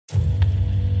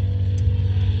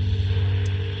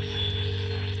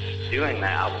doing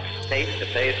that, I was face to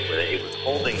face with it. It was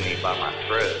holding me by my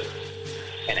throat,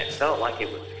 and it felt like it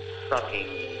was sucking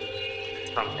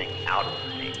something out of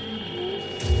me.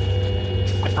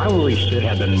 I probably should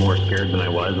have been more scared than I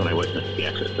was when I witnessed the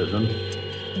exorcism.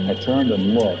 I turned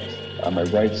and looked on my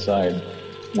right side.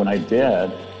 When I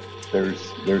did,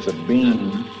 there's a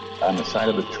beam on the side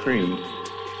of the tree,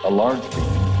 a large beam.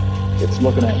 It's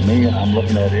looking at me and I'm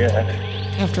looking at it.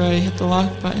 After I hit the lock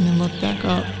button and looked back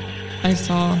up, I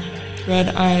saw red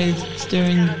eyes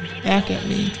staring back at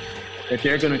me. That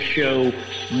they're going to show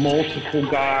multiple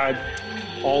gods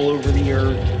all over the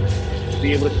earth,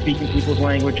 be able to speak in people's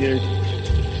languages,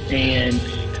 and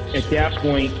at that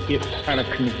point, it kind of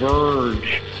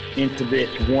converge into this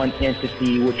one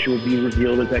entity, which will be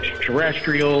revealed as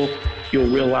extraterrestrial. You'll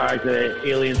realize that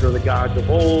aliens are the gods of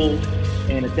old,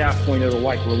 and at that point, it'll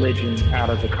wipe religion out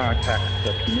of the context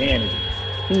of humanity.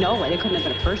 No, it couldn't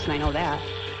have been a person, I know that.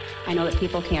 I know that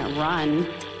people can't run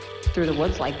through the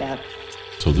woods like that.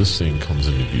 So this thing comes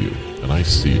into view, and I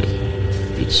see it.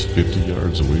 It's 50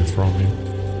 yards away from me.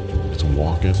 It's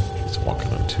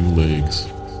walking on two legs.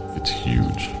 It's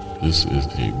huge. This is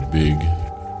a big,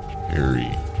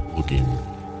 hairy-looking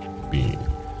being.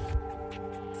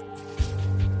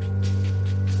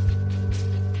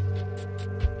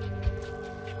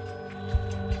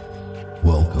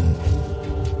 Welcome.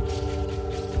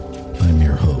 I'm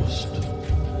your host,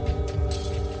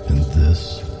 and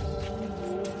this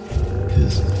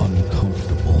is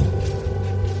Uncomfortable.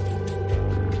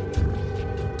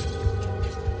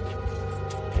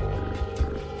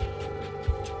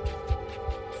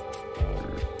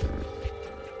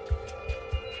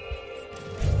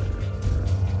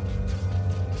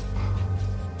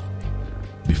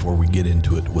 Before we get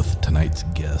into it with tonight's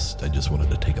guest, I just wanted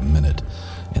to take a minute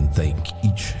and thank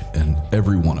each and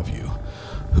every one of you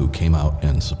who came out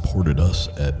and supported us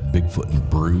at Bigfoot and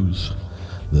Brews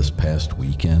this past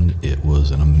weekend. It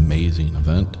was an amazing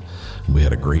event. We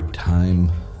had a great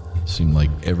time. Seemed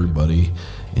like everybody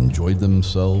enjoyed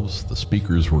themselves. The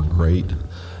speakers were great.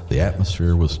 The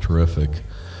atmosphere was terrific.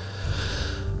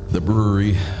 The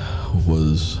brewery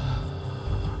was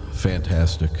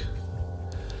fantastic.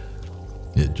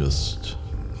 It just,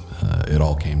 it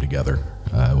all came together.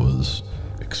 I was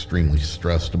extremely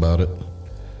stressed about it,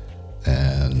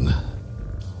 and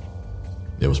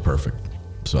it was perfect.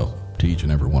 So, to each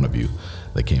and every one of you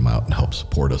that came out and helped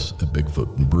support us at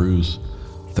Bigfoot and Brews,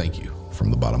 thank you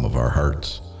from the bottom of our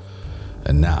hearts.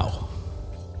 And now,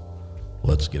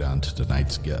 let's get on to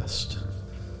tonight's guest.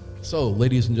 So,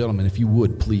 ladies and gentlemen, if you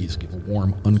would please give a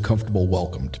warm, uncomfortable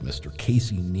welcome to Mr.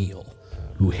 Casey Neal,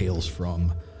 who hails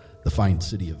from the fine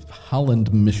city of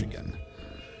Holland, Michigan.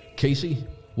 Casey,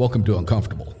 welcome to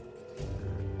Uncomfortable.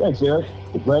 Thanks, Eric.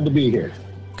 Glad to be here.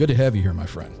 Good to have you here, my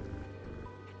friend.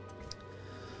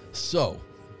 So,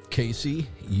 Casey,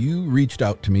 you reached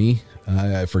out to me.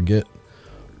 I forget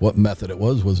what method it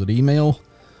was. Was it email?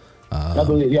 I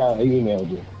believe, yeah, I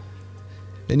emailed you.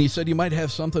 And you said you might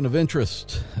have something of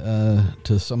interest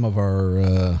to some of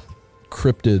our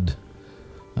cryptid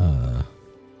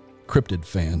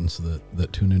fans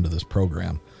that tune into this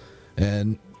program.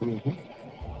 And,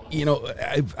 you know,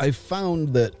 I've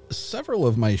found that several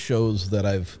of my shows that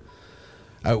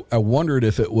I wondered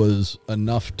if it was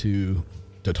enough to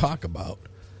talk about.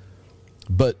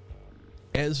 But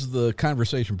as the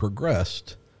conversation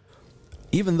progressed,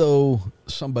 even though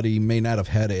somebody may not have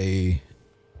had a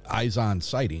eyes-on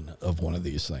sighting of one of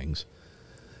these things,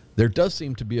 there does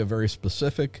seem to be a very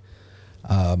specific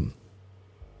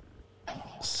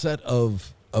set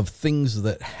of things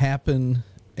that happen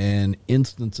and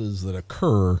instances that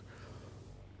occur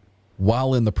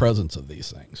while in the presence of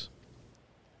these things.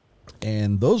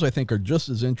 And those, I think, are just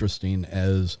as interesting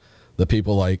as the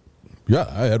people like, yeah,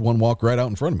 I had one walk right out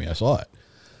in front of me. I saw it.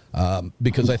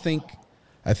 Because I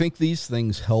think these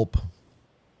things help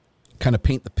kind of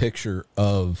paint the picture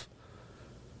of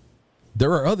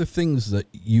there are other things that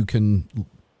you can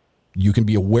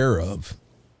be aware of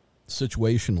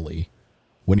situationally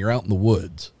when you're out in the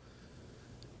woods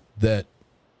that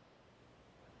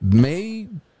may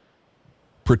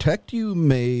protect you,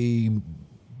 may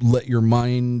let your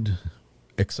mind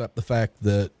accept the fact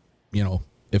that, you know,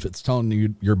 if it's telling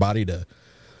you if your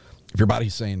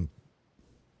body's saying,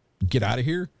 get out of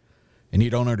here, and you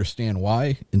don't understand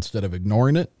why, instead of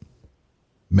ignoring it,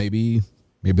 maybe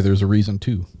there's a reason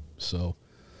too. So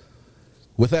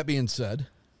with that being said,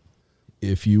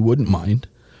 if you wouldn't mind,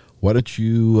 why don't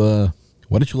you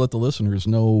let the listeners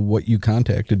know what you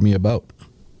contacted me about?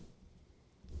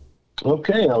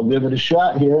 Okay, I'll give it a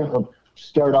shot here. I'll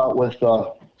start out with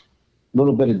a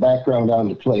little bit of background on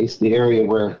the place, the area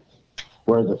where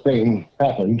where the thing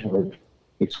happened or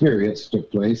experience took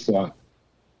place.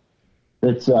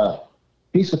 It's a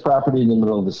piece of property in the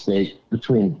middle of the state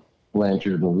between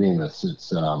Blanchard and Remus.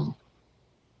 It's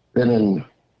been in,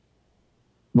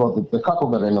 well, the couple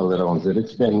that I know that owns it,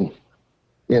 it's been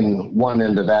in one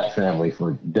end of that family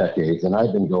for decades, and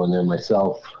I've been going there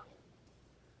myself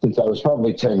since I was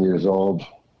probably 10 years old.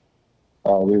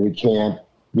 We would camp,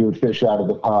 we would fish out of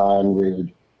the pond, we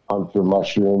would hunt for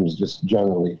mushrooms, just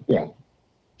generally,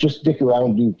 just dick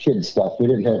around, do kid stuff. We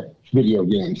didn't have video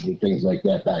games and things like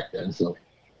that back then, so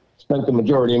spent the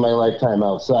majority of my lifetime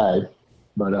outside.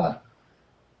 But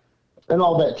and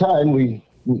all that time, we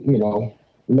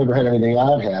never had anything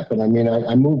odd happen. I mean,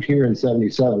 I moved here in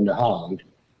 '77 to Holland,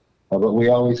 but we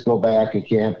always go back and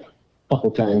camp a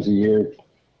couple times a year.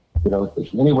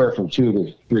 Anywhere from 2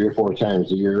 to 3 or 4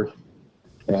 times a year,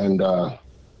 and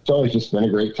it's always just been a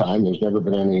great time. There's never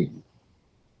been any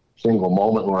single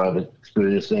moment where I've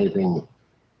experienced anything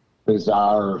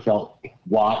bizarre or felt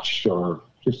watched or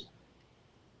just,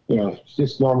 it's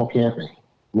just normal camping,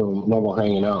 normal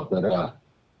hanging out. But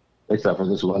except for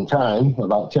this one time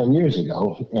about 10 years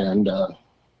ago. And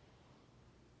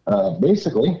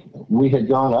basically, we had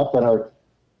gone up, and our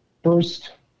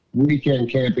first weekend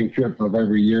camping trip of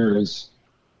every year has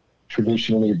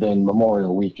traditionally been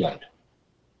Memorial Weekend.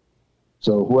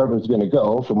 So whoever's going to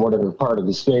go from whatever part of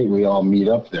the state, we all meet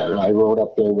up there. I rode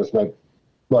up there with my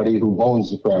buddy who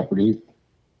owns the property,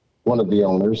 one of the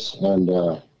owners, and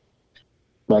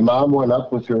my mom went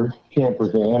up with her camper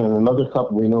van, and another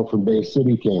couple we know from Bay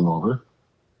City came over.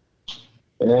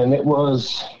 And it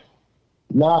was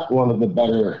not one of the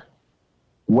better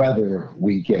weather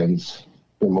weekends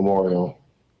for Memorial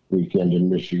Weekend in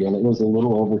Michigan. It was a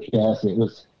little overcast. It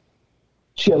was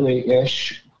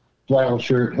chilly-ish, flannel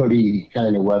shirt, hoodie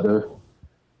kind of weather.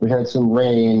 We had some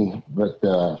rain, but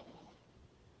the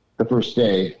first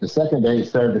day. The second day it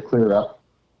started to clear up.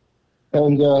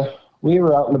 And we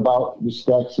were out and about. We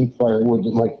stacked some firewood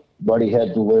that my buddy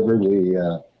had delivered. We,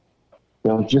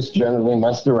 just generally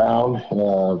messed around.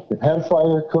 Had a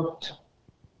fire, cooked.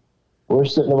 We're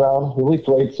sitting around. We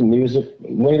played some music.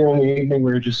 Later in the evening,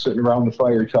 we were just sitting around the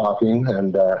fire talking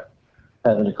and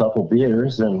having a couple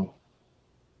beers and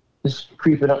just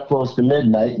creeping up close to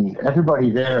midnight. And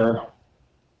everybody there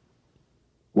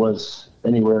was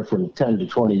anywhere from 10 to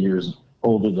 20 years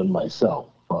older than myself.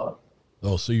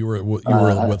 So you were with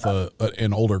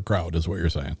an older crowd, is what you're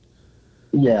saying?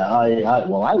 Yeah, I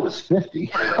was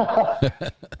 50,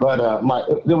 but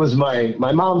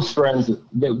my mom's friends.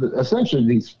 Essentially,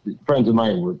 these friends of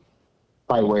mine were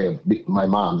by way of my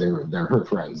mom. They're her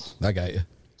friends. I got you.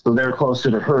 So they're closer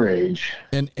to her age.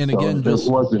 And again,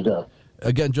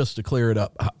 just to clear it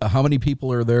up, how many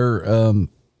people are there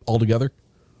altogether?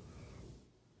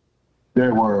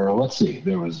 There were. Let's see.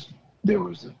 There was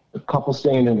a couple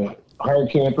staying in a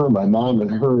hired camper. My mom and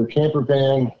her camper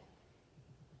van.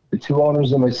 The 2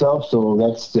 owners and myself, so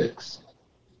that's 6.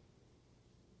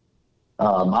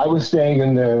 I was staying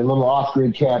in their little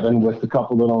off-grid cabin with the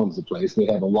couple that owns the place. They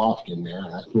have a loft in there,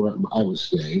 and that's where I was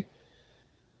staying.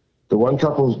 The one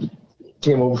couple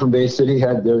came over from Bay City,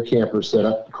 had their camper set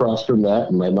up across from that,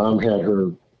 and my mom had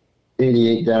her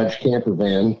 88 Dodge camper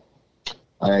van.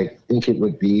 I think it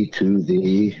would be to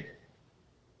the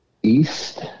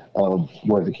east of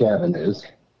where the cabin is.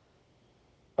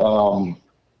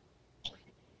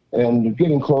 And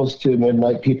getting close to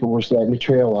midnight, people were starting to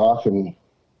trail off and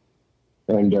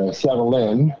settle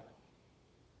in.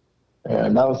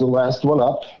 And I was the last one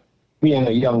up. Being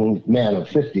a young man of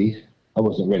 50, I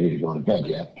wasn't ready to go to bed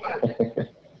yet.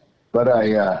 But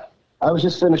I was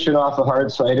just finishing off a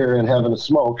hard cider and having a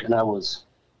smoke, and I was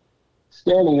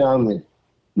standing on the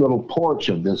little porch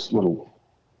of this little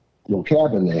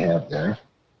cabin they have there.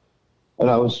 And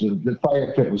the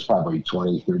fire pit was probably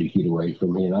 20, 30 feet away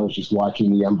from me, and I was just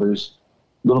watching the embers.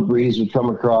 Little breeze would come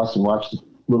across and watch the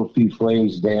little few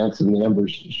flames dance and the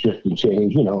embers shift and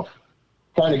change,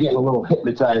 kind of getting a little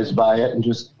hypnotized by it and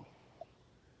just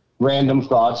random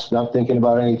thoughts, not thinking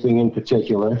about anything in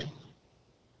particular.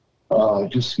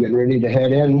 Just getting ready to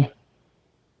head in.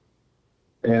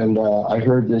 And I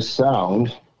heard this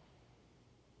sound.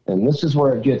 And this is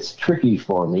where it gets tricky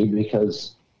for me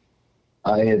because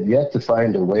I have yet to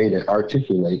find a way to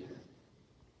articulate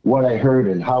what I heard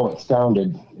and how it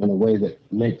sounded in a way that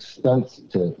makes sense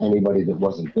to anybody that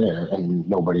wasn't there, and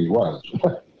nobody was.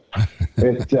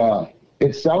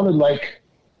 It sounded like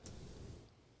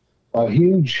a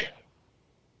huge,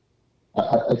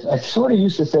 I sort of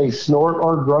used to say snort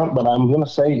or grunt, but I'm going to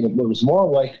say it was more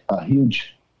like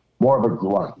more of a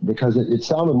grunt, because it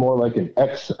sounded more like an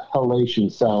exhalation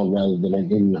sound rather than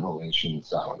an inhalation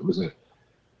sound. It was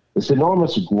this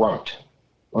enormous grunt.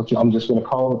 Okay, I'm just going to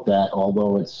call it that,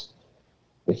 although it's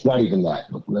not even that,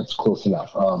 but that's close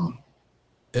enough.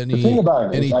 The thing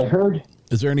about it is, I heard.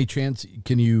 Is there any chance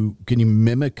can you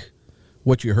mimic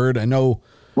what you heard? I know.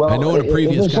 Well, I know in a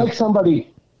previous. It was like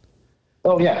somebody.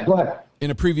 Oh yeah, go ahead.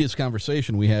 In a previous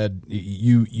conversation we had,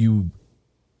 you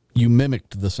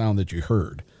mimicked the sound that you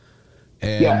heard.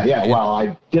 And, yeah. Well,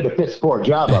 I did a piss poor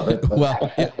job of it.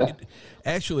 Well,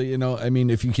 actually, you know, I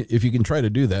mean, if you can try to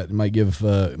do that, it might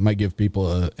give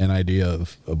people an idea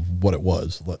of what it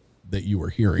was that you were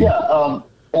hearing. Yeah,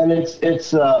 and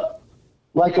it's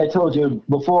like I told you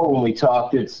before when we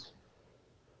talked. It's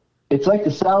like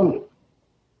the sound,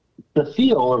 the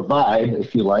feel or vibe,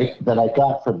 if you like, that I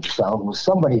got from the sound was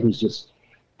somebody who's just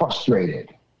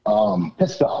frustrated,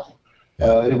 pissed off.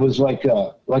 It was like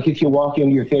if you walk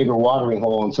into your favorite watering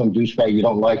hole and some douchebag you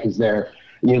don't like is there,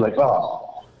 and you're like,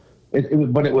 oh, it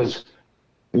was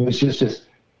just,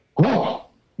 oh,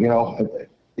 you know,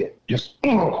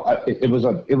 it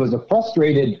was a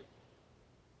frustrated,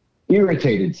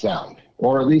 irritated sound,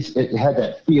 or at least it had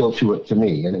that feel to it to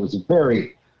me, and it was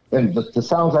and the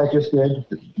sounds I just did,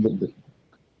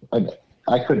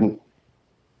 I couldn't.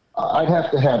 I'd have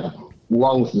to have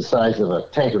lungs the size of a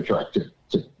tanker truck to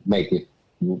make it.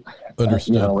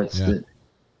 Understood. You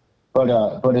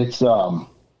know, but it's.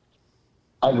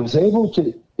 I was able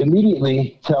to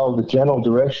immediately tell the general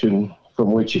direction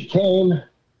from which it came,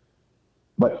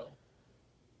 but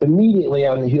immediately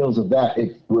on the heels of that,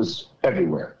 it was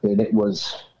everywhere, and it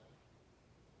was.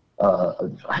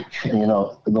 You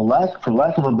know, for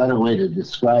lack of a better way to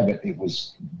describe it, it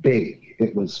was big.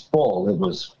 It was full. It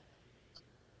was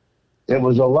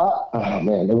a lot. Oh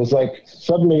man, it was like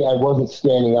suddenly I wasn't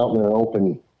standing out in an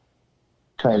open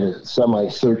kind of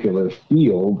semicircular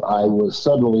field. I was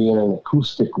suddenly in an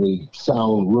acoustically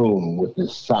sound room with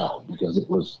this sound because it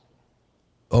was.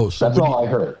 Oh, so that's all I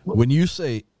heard. When you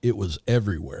say it was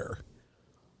everywhere,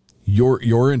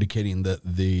 you're indicating that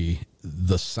the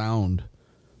sound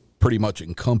pretty much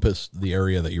encompassed the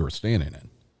area that you were standing in.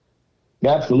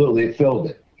 Absolutely, it filled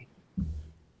it.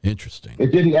 Interesting.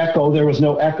 It didn't echo. There was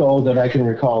no echo that I can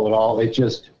recall at all. It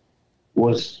just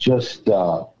was you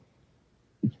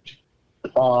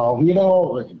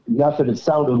know, not that it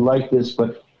sounded like this,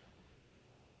 but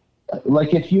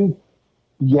like if you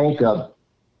yank a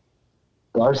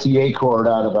RCA cord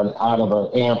out of an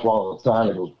amp while it's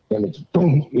on, and it's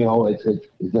boom, you know, it's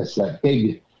just that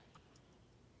big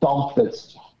thump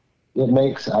it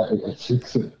makes.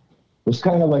 It was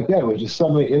kind of like that. It was just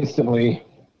suddenly, instantly.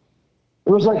 It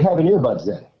was like having earbuds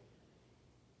in.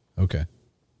 Okay.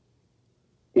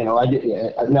 You know,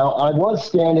 now I was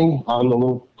standing on the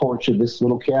little porch of this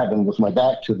little cabin with my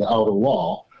back to the outer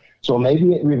wall, so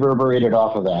maybe it reverberated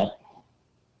off of that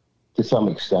to some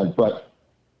extent.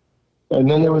 And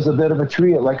then there was a bit of a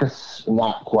tree, like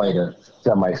not quite a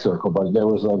semicircle, but there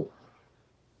was a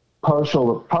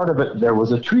part of it. There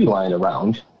was a tree line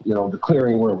around, you know, the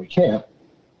clearing where we camp.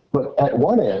 But at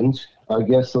one end, I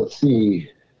guess, let's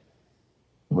see,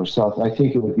 or south, I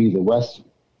think it would be the west,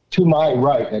 to my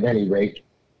right at any rate,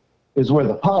 is where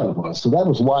the pond was. So that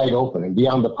was wide open, and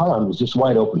beyond the pond was just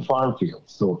wide open farm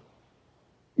fields. So,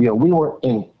 you know, we weren't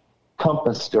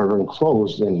encompassed or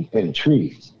enclosed in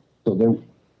trees. So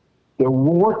there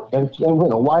weren't, and you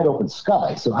know, wide open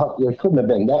sky. So there couldn't have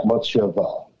been that much of,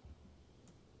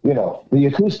 you know, the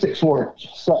acoustics weren't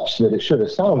such that it should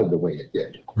have sounded the way it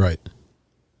did. Right.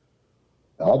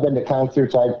 I've been to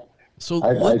concerts. I've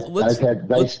had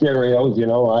nice stereos, you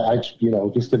know. I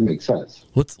just didn't make sense.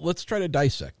 Let's try to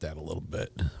dissect that a little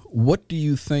bit. What do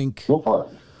you think? Go for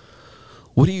it.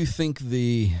 What do you think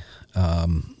the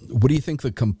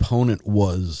component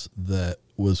was that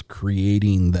was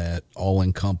creating that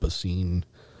all-encompassing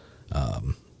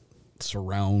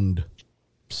surround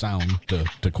sound,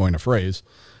 to coin a phrase?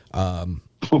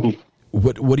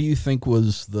 What do you think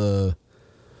was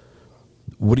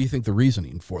what do you think the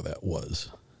reasoning for that was?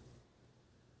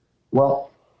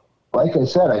 Well, like I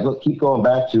said, I keep going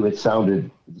back to the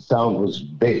sound was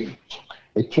big.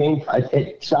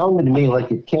 It sounded to me like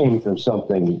it came from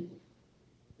something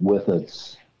with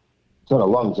its sort of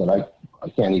lungs that I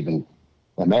can't even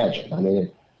imagine. I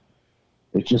mean,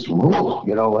 it just, you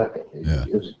know,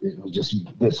 it was just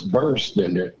this burst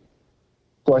in it.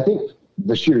 So I think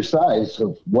the sheer size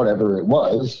of whatever it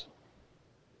was,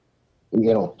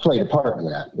 you know, played a part in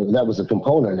that. That was a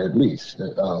component, at least.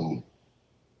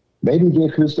 Maybe the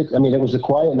acoustic. I mean, it was a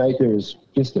quiet night. There was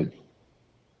just an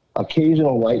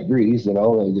occasional light breeze. You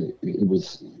know, it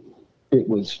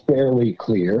was fairly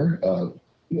clear.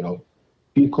 You know,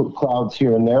 few clouds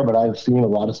here and there, but I've seen a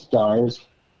lot of stars.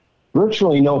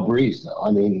 Virtually no breeze, though.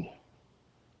 I mean,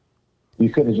 you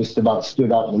could have just about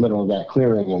stood out in the middle of that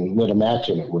clearing and lit a match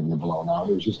and it wouldn't have blown out.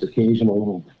 It was just occasional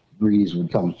little breeze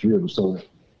would come through. So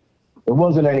there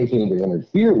wasn't anything to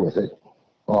interfere with it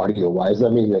audio-wise. I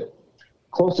mean, the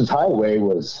closest highway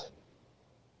was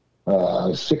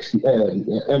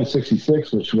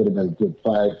M66, which would have been a good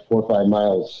 4 or 5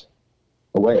 miles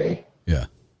away. Yeah.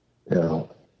 You know.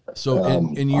 So,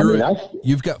 and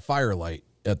you've got firelight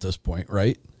at this point,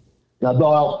 right?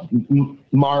 About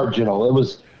marginal. It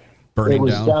was burning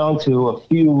down to a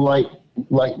few light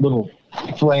little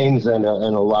flames and a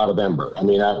lot of ember. I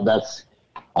mean,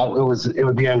 it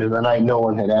would be end of the night. No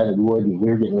one had added wood, and we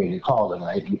were getting ready to call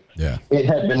tonight. Yeah. It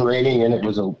had been raining, and it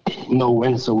was no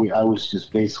wind, so I was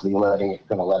just basically going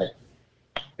to let it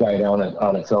die down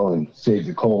on its own and save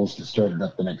the coals to start it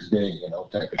up the next day, you know,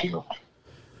 type of deal.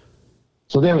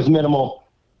 So there was minimal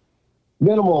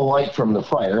light from the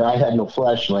fire. I had no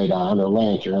flashlight on or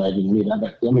lantern. I didn't need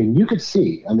that. I mean, you could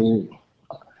see. I mean,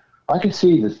 I could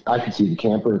see the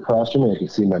camper across from me. I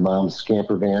could see my mom's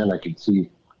camper van. I could see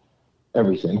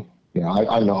everything. You know,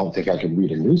 I don't think I could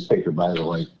read a newspaper by the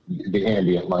light, the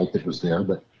ambient light that was there.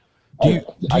 But do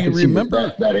you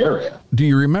remember that area? Do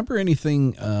you remember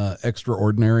anything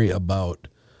extraordinary about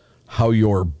how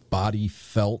your body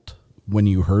felt when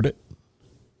you heard it?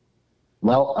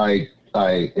 Well,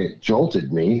 it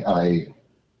jolted me. I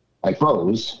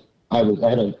froze. I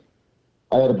had a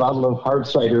bottle of hard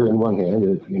cider in one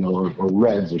hand, you know, or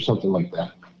Reds or something like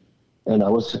that, and I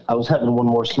was having one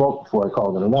more smoke before I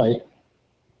called it a night.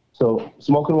 So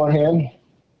smoke in one hand,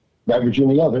 beverage in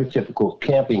the other, typical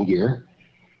camping gear,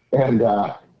 and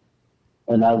I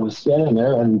was standing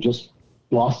there and just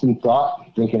lost in thought,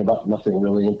 thinking about nothing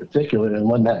really in particular. And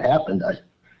when that happened,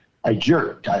 I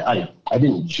jerked. I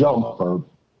didn't jump or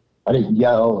I didn't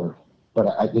yell but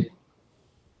I did,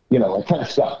 you know, I kind of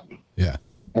stopped. Yeah.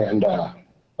 And I,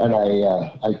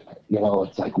 you know,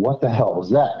 it's like, what the hell was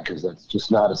that? Because that's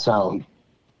just not a sound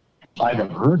I've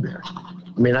ever heard there.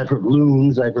 I mean, I've heard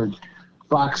loons, I've heard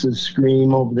foxes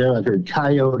scream over there, I've heard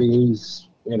coyotes,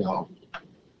 you know,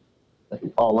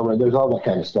 all over. There's all that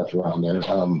kind of stuff around there.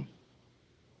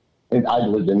 And I've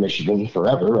lived in Michigan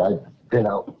forever. I've been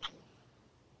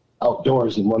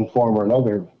outdoors in one form or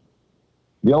another.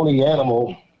 The only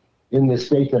animal in this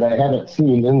state that I haven't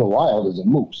seen in the wild is a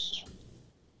moose.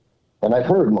 And I've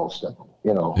heard most of them,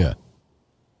 you know. Yeah.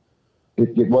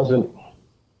 It wasn't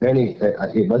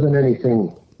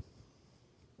anything.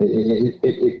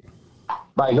 It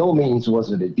by no means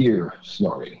was it a deer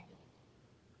snoring.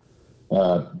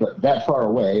 But that far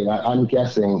away, I'm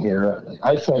guessing here,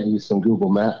 I sent you some Google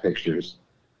Map pictures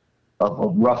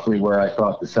of roughly where I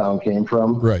thought the sound came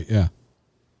from. Right, yeah.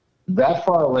 That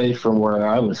far away from where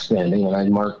I was standing, and I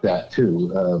marked that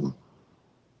too,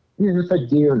 if a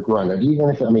deer grunted,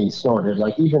 snorted,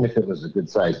 like even if it was a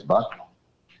good-sized buck,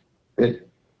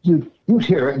 you'd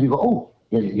hear it and you go, oh,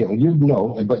 you'd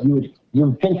know, but you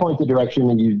would pinpoint the direction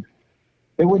and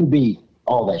it wouldn't be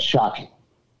all that shocking.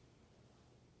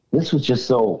 This was just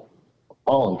so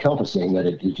all-encompassing that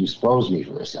it just froze me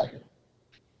for a second.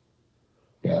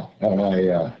 Yeah,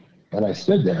 and I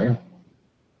stood there,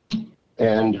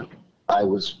 and I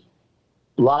was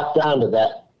locked onto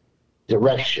that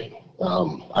direction.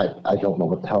 I don't know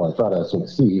what the hell I thought I was going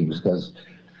to see, because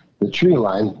the tree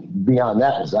line beyond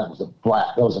that was a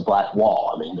black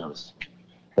wall. I mean,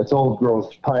 that's old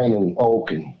growth pine and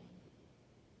oak, and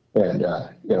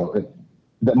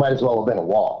that might as well have been a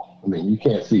wall. I mean, you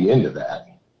can't see into that.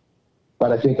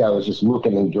 But I think I was just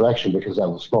looking in the direction because I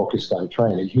was focused on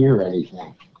trying to hear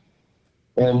anything.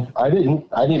 And I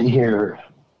didn't hear,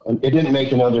 it didn't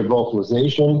make another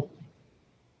vocalization.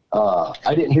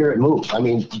 I didn't hear it move. I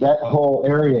mean, that whole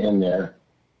area in there,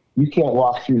 you can't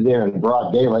walk through there in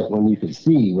broad daylight when you can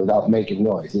see without making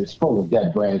noise. It's full of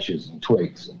dead branches and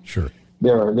twigs. Sure.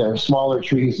 There are smaller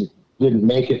trees that didn't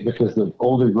make it because the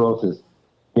older growth is,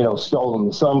 stolen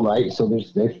the sunlight. So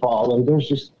they fall, and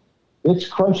it's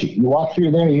crunchy. You walk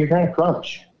through there, you're going to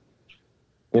crunch.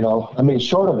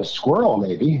 Short of a squirrel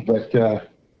maybe, but,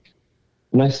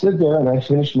 and I stood there and I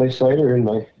finished my cider and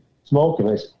my smoke, and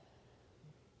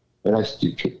I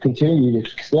continued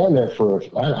to stand there for,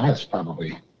 I was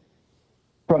probably,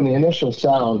 from the initial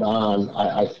sound on,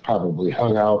 I probably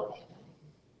hung out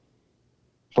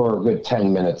for a good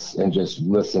 10 minutes and just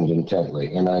listened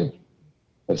intently. And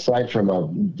aside from a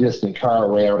distant car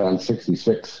way out on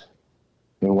 66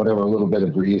 and whatever little bit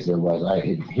of breeze there was, I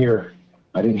didn't hear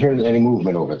any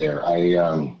movement over there. I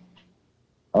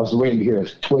was waiting to hear a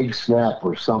twig snap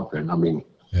or something. I mean,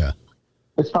 yeah.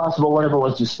 It's possible one of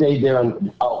us just stayed there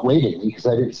and out waiting, because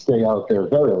I didn't stay out there a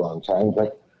very long time.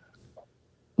 But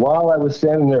while I was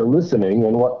standing there listening,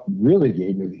 and what really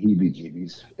gave me the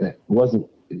heebie-jeebies, it wasn't,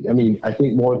 I mean, I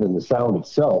think more than the sound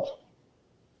itself,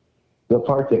 the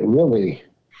part that really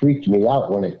freaked me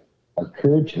out when it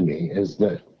occurred to me is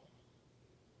that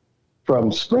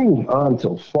from spring on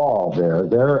till fall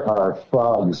there are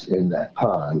frogs in that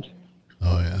pond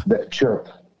that chirp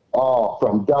all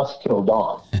from dusk till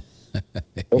dawn.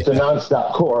 It's a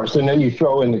nonstop chorus, and then you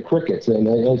throw in the crickets, and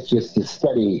it's just a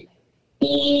steady,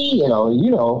 you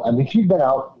know. I mean, if you've been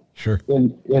out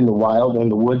in the wild, in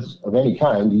the woods of any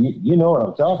kind, you know what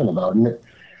I'm talking about, and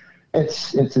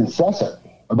it's incessant,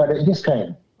 but it just kind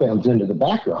of blends into the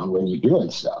background when you're doing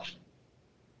stuff.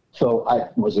 So I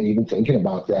wasn't even thinking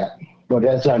about that. But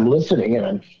as I'm listening,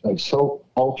 and I'm so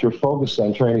ultra focused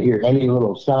on trying to hear any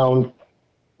little sound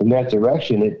in that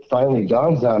direction, it finally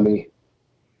dawns on me,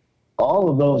 all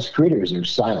of those critters are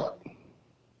silent.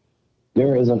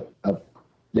 There isn't a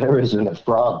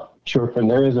frog chirping.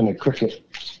 There isn't a cricket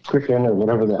cricking or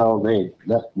whatever the hell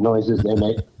that noises they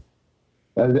make.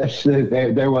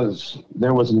 There was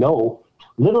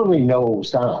literally no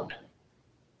sound.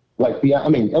 Like, I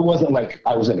mean, it wasn't like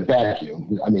I was in a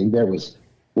vacuum. I mean, there was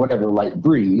whatever light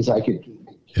breeze. I could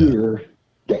hear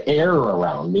the air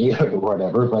around me or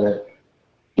whatever, but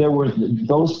there were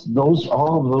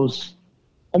all of those.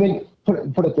 I mean,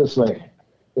 put it this way: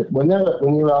 when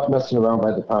you're out messing around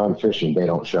by the pond fishing, they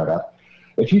don't shut up.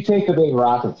 If you take a big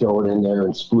rock and throw it in there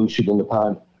and sploosh it in the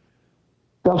pond,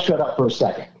 they'll shut up for a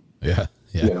second. Yeah.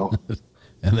 You know,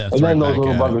 and then those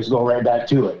little buggers go right back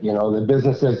to it. You know, the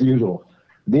business as usual.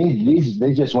 They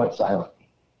just went silent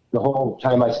the whole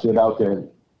time I stood out there.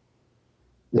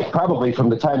 Probably from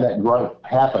the time that grunt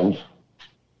happened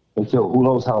until who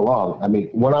knows how long. I mean,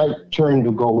 when I turned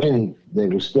to go in, they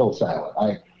were still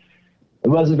silent. It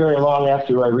wasn't very long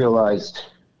after I realized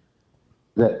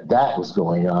that was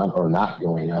going on, or not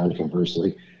going on,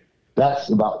 conversely. That's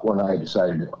about when I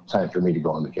decided time for me to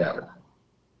go in the cabin.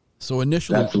 So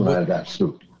initially, that's when I got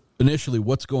spooked. Initially,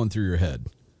 what's going through your head?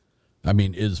 I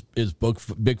mean, is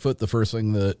Bigfoot the first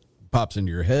thing that pops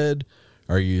into your head?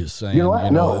 Are you saying,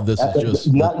 no, this is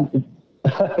just not?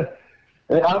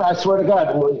 I swear to God,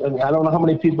 I don't know how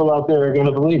many people out there are going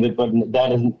to believe it, but that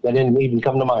didn't even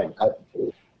come to mind.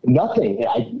 Nothing.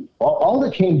 All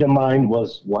that came to mind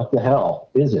was, what the hell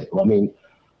is it? I mean,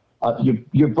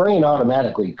 your brain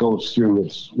automatically goes through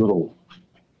its little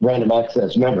random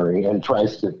access memory and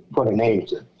tries to put a name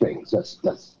to things.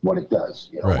 That's what it does.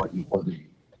 You know, right. Whether you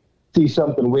see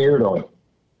something weird or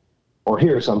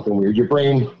hear something weird, your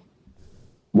brain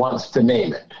wants to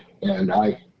name it, and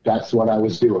that's what I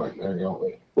was doing. You know,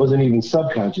 it wasn't even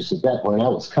subconscious at that point. I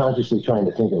was consciously trying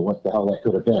to think of what the hell that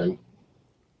could have been.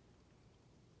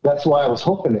 That's why I was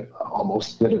hoping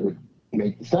almost that it would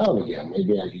make the sound again.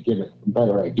 Maybe I could get a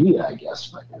better idea, I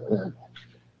guess.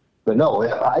 But no,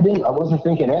 I didn't. I wasn't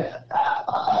thinking it.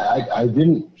 I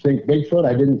didn't think Bigfoot.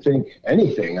 I didn't think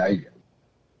anything. I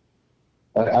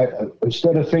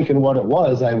instead of thinking what it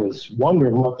was, I was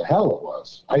wondering what the hell it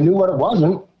was. I knew what it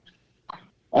wasn't.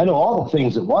 I know all the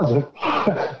things it wasn't,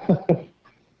 but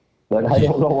I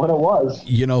don't know what it was.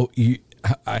 You know,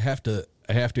 I have to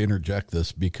interject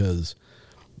this because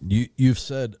you've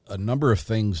said a number of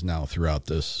things now throughout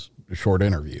this short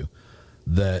interview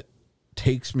that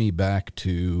takes me back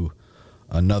to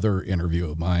another interview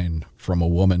of mine from a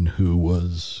woman who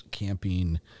was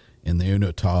camping in the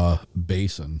Utah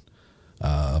Basin,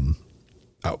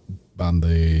 out on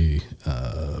the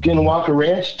Skinwalker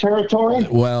Ranch territory.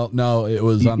 Well, no, it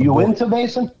was on the Uinta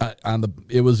Basin.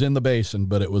 It was in the basin,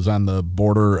 but it was on the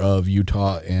border of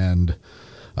Utah and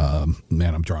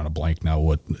man, I'm drawing a blank now.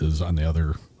 What is on the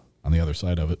other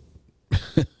side of it?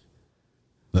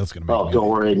 That's going to make don't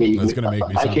worry. That's going to make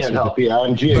me. I can't help you.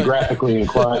 I'm geographically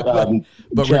inclined.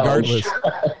 But regardless,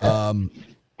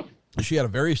 she had a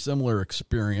very similar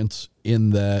experience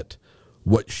in that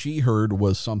what she heard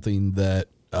was something that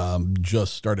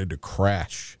just started to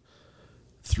crash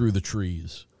through the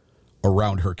trees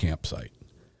around her campsite.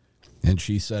 And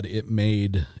she said it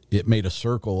made a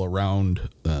circle around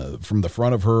from the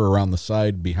front of her, around the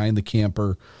side, behind the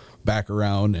camper, back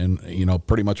around, and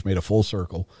pretty much made a full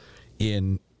circle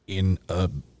in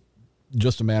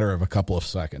just a matter of a couple of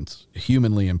seconds.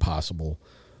 Humanly impossible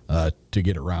to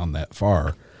get around that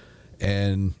far.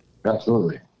 And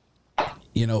absolutely,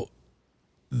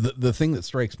 the thing that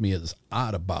strikes me as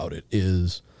odd about it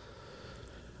is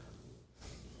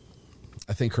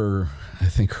I think her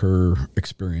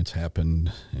experience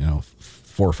happened,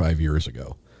 4 or 5 years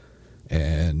ago,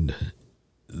 and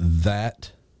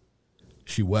that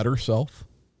she wet herself.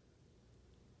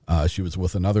 She was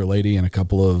with another lady and a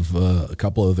couple of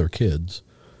their kids.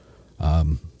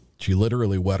 She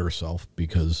literally wet herself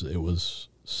because it was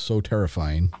so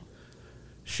terrifying.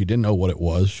 She didn't know what it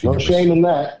was. She No shame in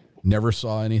that. Never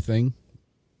saw anything.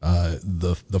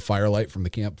 The firelight from the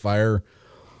campfire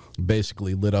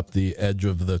basically lit up the edge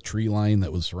of the tree line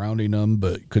that was surrounding them,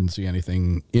 but couldn't see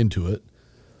anything into it.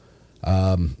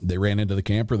 They ran into the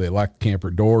camper. They locked the camper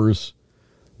doors.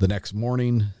 The next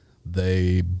morning,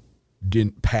 they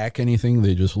didn't pack anything.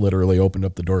 They just literally opened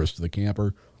up the doors to the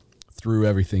camper, threw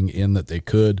everything in that they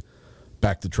could,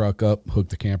 backed the truck up, hooked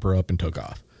the camper up, and took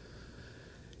off.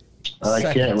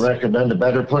 I can't recommend a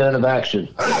better plan of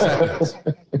action. Seconds.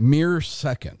 Mere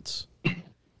seconds.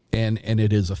 And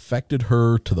it has affected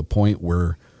her to the point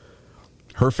where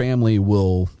her family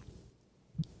will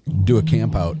do a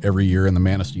camp out every year in the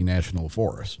Manistee National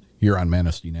Forest, here on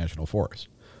Manistee National Forest.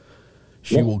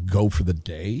 She will go for the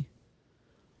day,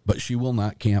 but she will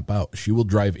not camp out. She will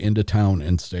drive into town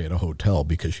and stay at a hotel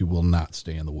because she will not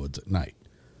stay in the woods at night.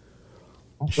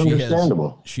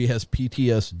 Understandable. She has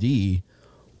PTSD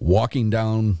walking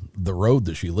down the road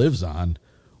that she lives on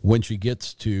when she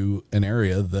gets to an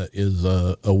area that is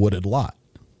a wooded lot.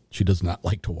 She does not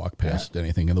like to walk past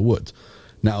anything in the woods.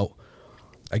 Now,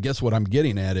 I guess what I'm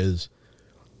getting at is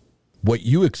what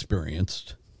you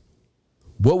experienced.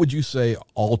 What would you say,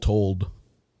 all told,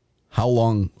 how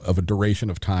long of a duration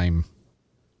of time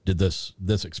did this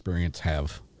experience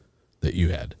have that you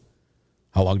had?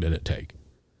 How long did it take?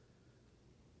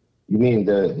 You mean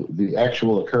the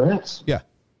actual occurrence? Yeah.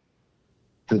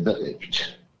 The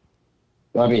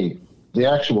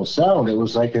actual sound, it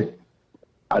was like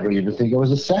I don't even think it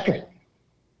was a second.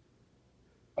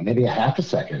 Maybe a half a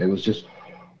second. It was just,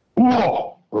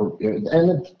 whoa.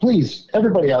 And please,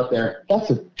 everybody out there,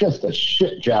 that's just a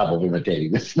shit job of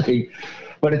imitating this thing.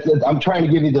 But I'm trying to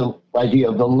give you the idea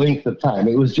of the length of time.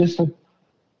 It was just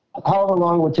however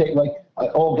long it would take, like an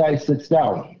old guy sits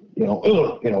down,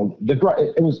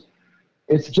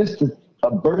 it's just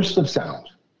a burst of sound,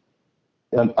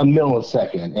 a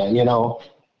millisecond. And,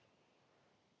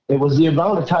 it was the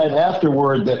amount of time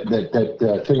afterward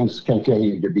that things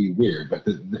continued to be weird. But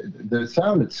the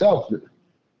sound itself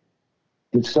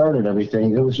that started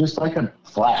everything, it was just like a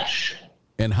flash.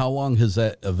 And how long has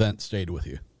that event stayed with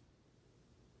you?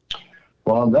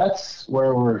 Well, that's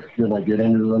where we're going to get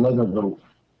into another little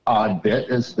odd bit,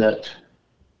 is that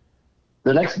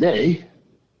the next day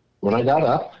when I got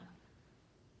up,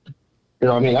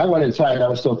 I went inside. I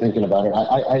was still thinking about it.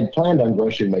 I had planned on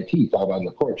brushing my teeth out on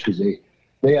the porch because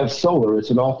they have solar. It's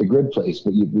an off-the-grid place,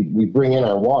 but we bring in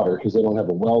our water because they don't have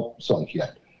a well sunk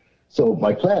yet. So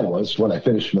my plan was, when I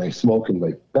finished my smoke and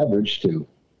my beverage, to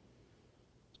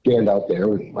stand out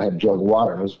there. I had a jug of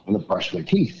water. I was going to brush my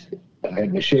teeth. I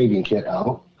had my shaving kit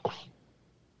out.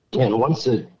 And once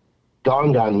it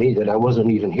dawned on me that I wasn't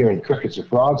even hearing crickets or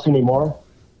frogs anymore,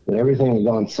 that everything had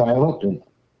gone silent, and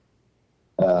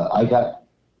I got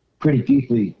pretty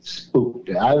deeply spooked.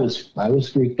 I was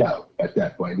freaked out at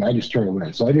that point, and I just turned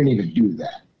away. So I didn't even do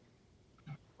that.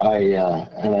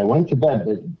 And I went to bed,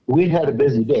 but we'd had a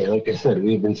busy day. Like I said,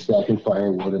 we had been stacking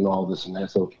firewood and all this and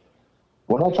that. So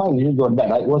when I finally did go to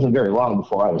bed, it wasn't very long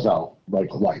before I was out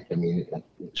like light.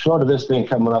 Short of this thing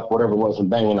coming up, whatever it was, and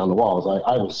banging on the walls,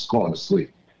 I was going to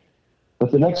sleep.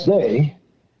 But the next day,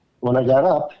 when I got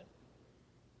up,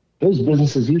 it was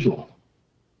business as usual.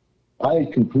 I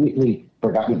had completely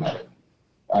forgotten about it.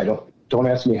 Don't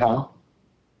ask me how,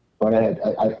 but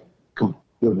it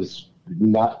was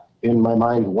not in my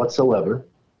mind whatsoever.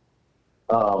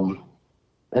 And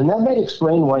that might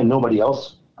explain why nobody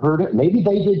else heard it. Maybe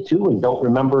they did too and don't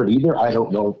remember it either. I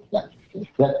don't know. That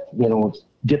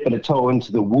dipping a toe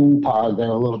into the woo pod there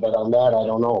a little bit on that, I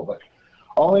don't know. But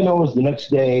all I know is the next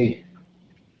day,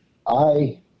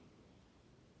 I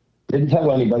didn't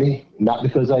tell anybody, not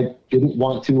because I didn't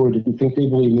want to or didn't think they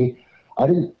believed me. I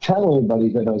didn't tell anybody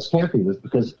that I was camping with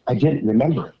because I didn't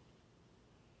remember it.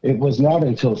 It was not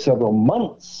until several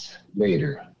months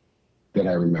later that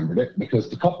I remembered it, because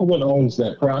the couple that owns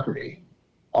that property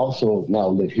also now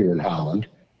live here in Holland,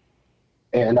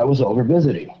 and I was over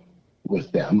visiting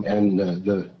with them, and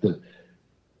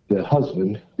the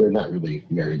husband, they're not really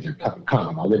married, they're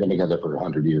common law, they've been together for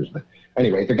 100 years, but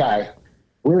anyway, the guy,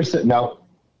 we were sitting out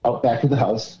back of the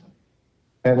house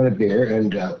having a beer,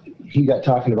 and he got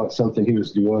talking about something he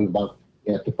was doing about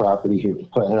at the property. He was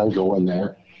planning on going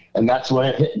there, and that's when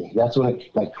it hit me. That's when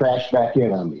it crashed back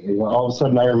in on me. All of a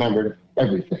sudden I remembered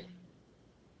everything,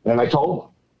 and I told him,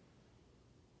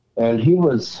 and he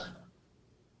was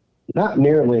not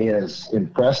nearly as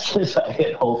impressed as I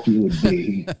had hoped he would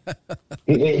be.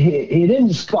 He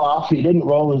didn't scoff, he didn't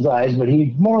roll his eyes, but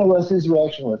he more or less, his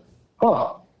reaction was,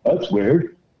 "Huh, that's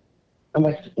weird." I'm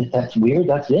like, that's weird.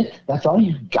 That's it. That's all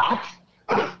you got.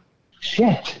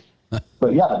 Shit.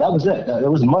 But yeah, that was it. It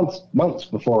was months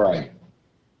before it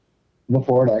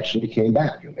actually came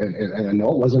back. And I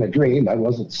know it wasn't a dream. I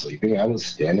wasn't sleeping. I was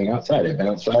standing outside. I've been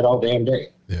outside all damn day.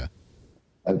 Yeah.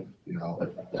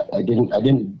 I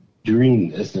didn't dream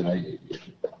this, and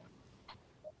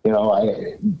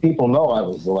people know I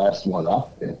was the last one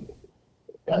up, and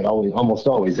I almost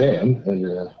always am.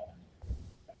 And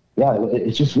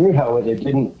it's just weird how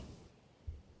it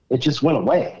just went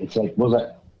away. It's like,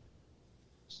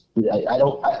 I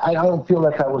don't feel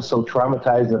like I was so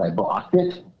traumatized that I blocked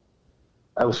it.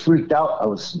 I was freaked out. I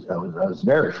was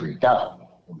very freaked out.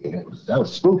 I mean, that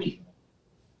was spooky.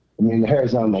 I mean, the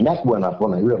hairs on my neck went up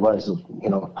when I realized,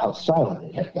 how silent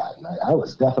it had gotten. I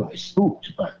was definitely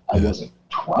spooked, but I wasn't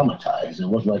traumatized. It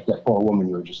wasn't like that poor woman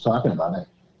you were just talking about.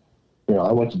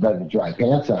 I went to bed with dry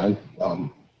pants on,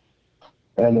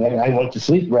 and I went to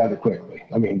sleep rather quickly.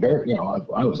 I mean,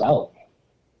 I was out.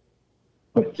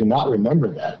 But to not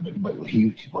remember that, but when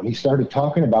he started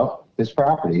talking about this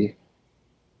property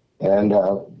and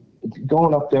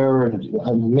going up there,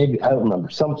 and maybe, I don't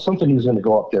remember, something he was going to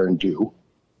go up there and do.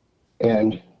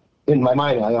 And in my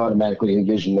mind, I automatically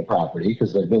envisioned the property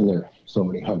because I've been there so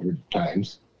many hundred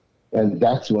times. And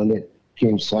that's when it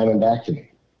came slamming back to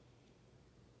me.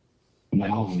 I'm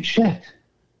like, holy shit,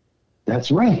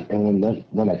 that's right. And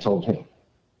then I told him.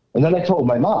 And then I told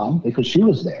my mom because she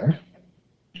was there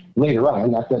later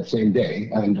on, not that same day.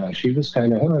 And she was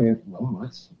kind of, well,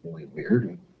 that's really weird.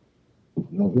 And,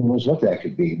 who knows what that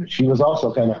could be. But she was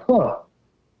also kind of,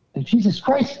 Jesus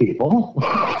Christ, people.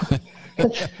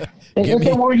 If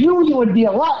it were you would be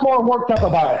a lot more worked up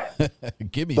about it.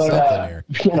 Give me something here.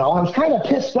 I was kind of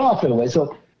pissed off in a way.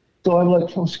 So I'm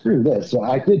like, well, screw this. So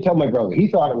I did tell my brother. He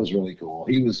thought it was really cool.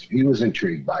 He was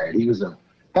intrigued by it. He was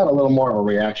had a little more of a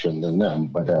reaction than them,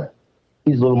 but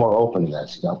he's a little more open to that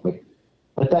stuff.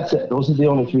 But that's it. Those are the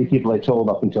only three people I told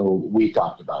up until we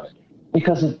talked about it,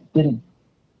 because it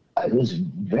was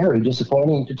very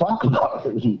disappointing to talk about.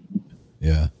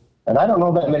 Yeah. And I don't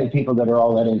know that many people that are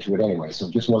all that into it anyway, so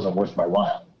it just wasn't worth my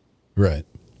while. Right.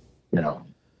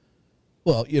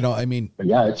 Well, I mean. But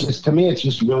yeah, it's just, to me, it's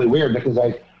just really weird because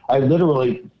I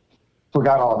literally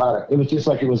forgot all about it. It was just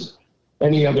like it was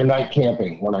any other night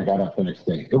camping when I got up the next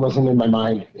day. It wasn't in my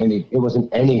mind. It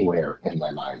wasn't anywhere in my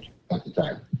mind at the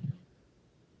time.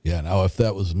 Yeah. Now, if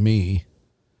that was me,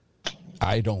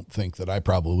 I don't think that I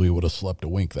probably would have slept a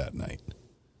wink that night.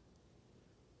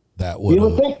 You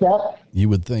would think that. You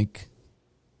would think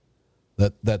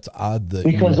that's odd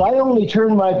because I only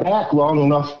turned my back long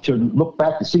enough to look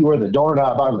back to see where the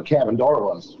doorknob on the cabin door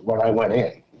was when I went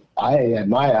in. I had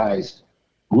my eyes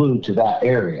glued to that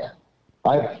area.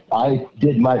 I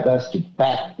did my best to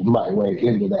back my way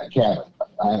into that cabin.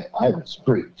 I was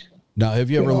freaked. Now, have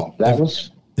you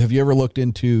ever looked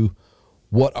into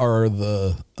what are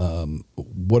the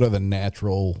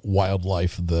natural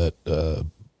wildlife that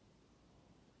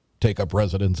take up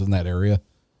residence in that area?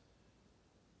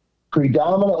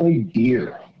 Predominantly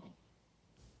deer.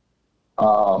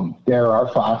 There are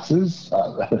foxes.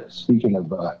 Speaking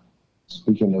of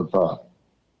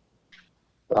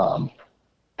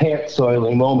pants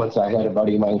soiling moments, I had a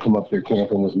buddy of mine come up there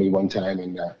camping with me one time,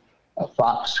 and a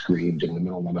fox screamed in the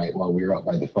middle of the night while we were out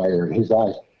by the fire, and his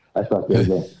eyes, I thought they were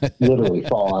going to literally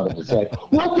fall out of his head.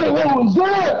 What the hell was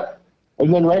that?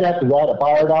 And then right after that, a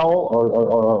barred owl or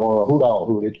a hoot owl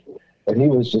hooted, and he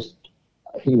was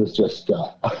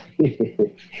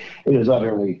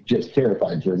utterly just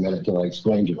terrified for a minute till I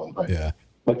explained to him.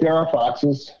 But there are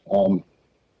foxes.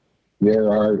 There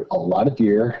are a lot of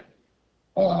deer.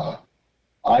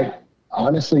 I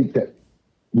honestly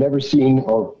never seen,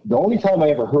 or the only time I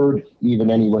ever heard even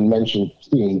anyone mention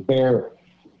seeing bear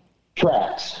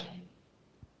tracks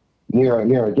near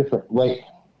a different lake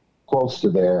close to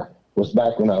there was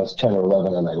back when I was 10 or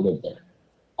 11 and I lived there.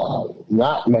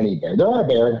 Not many bears. There are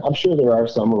bears. I'm sure there are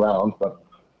some around, but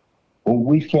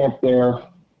we've camped there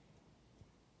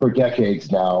for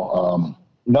decades now.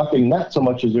 Nothing, not so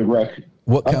much as a wreck.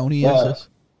 What county is this?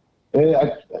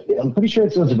 I'm pretty sure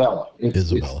it's Isabella.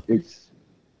 Isabella.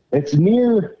 It's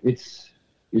near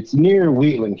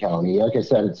Wheatland County. Like I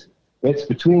said, it's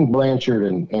between Blanchard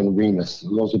and Remus.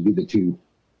 Those would be the two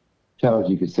towns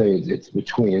you could say it's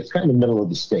between. It's kind of the middle of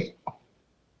the state.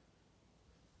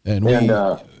 And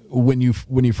when you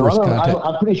first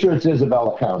I'm pretty sure it's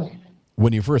Isabella County.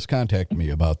 When you first contacted me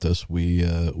about this, we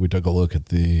took a look at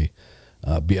the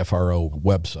BFRO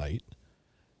website,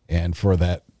 and for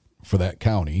that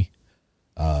county,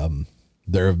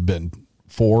 there have been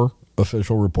 4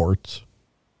 official reports.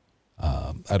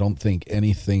 I don't think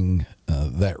anything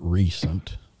that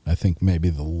recent I think maybe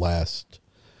the last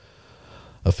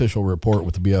official report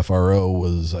with the BFRO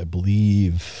was, I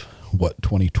believe,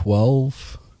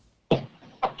 2012? Yeah,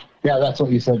 that's what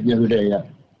you said the other day, yeah.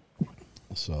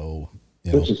 So,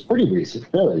 which is pretty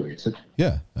recent, fairly recent.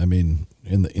 Yeah, I mean,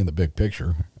 in the big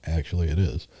picture, actually it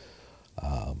is.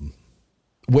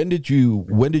 When did you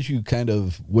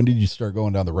start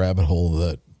going down the rabbit hole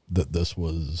that this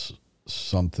was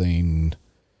something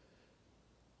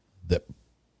that...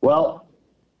 Well,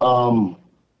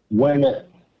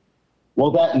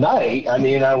 that night, I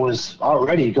mean, I was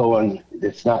already going,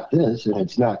 it's not this and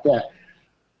it's not that.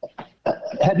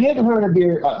 Have you ever heard of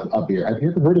beer? Have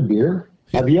you ever heard of beer?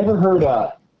 Yeah. Have you ever heard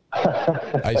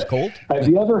ice cold? Have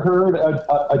you ever heard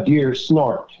a deer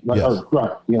snort? Yes. Or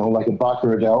grunt, like a buck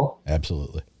or a doe?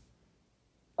 Absolutely.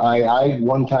 I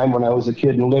one time when I was a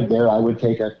kid and lived there, I would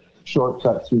take a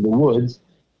shortcut through the woods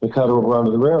and cut over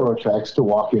onto the railroad tracks to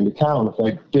walk into town if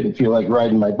I didn't feel like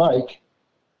riding my bike,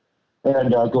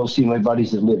 and go see my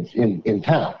buddies that lived in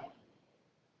town.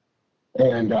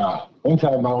 And one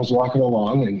time I was walking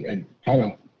along and kind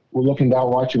of looking down,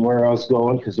 watching where I was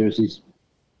going, because there's these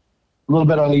a little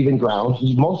bit uneven ground.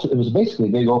 It was basically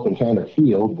a big open kind of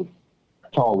field with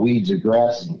tall weeds or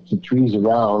grass and some trees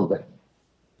around.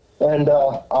 And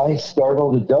I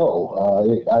startled a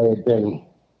doe. I had been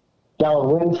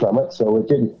downwind from it, so it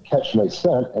didn't catch my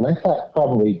scent. And I got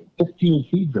probably 15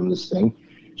 feet from this thing.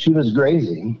 She was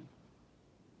grazing.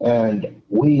 And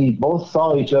we both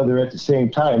saw each other at the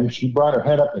same time. She brought her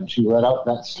head up and she let out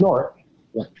that snort.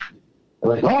 I'm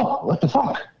like, oh, what the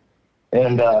fuck?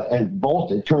 And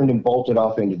turned and bolted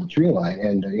off into the tree line.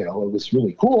 And, it was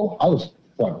really cool. I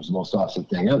thought it was the most awesome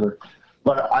thing ever.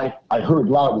 But I heard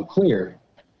loud and clear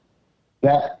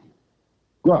that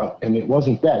grunt, and it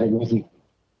wasn't that. It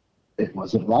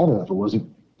wasn't loud enough. It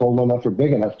wasn't bold enough or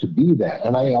big enough to be that.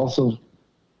 And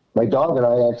my dog and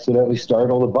I accidentally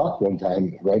startled a buck one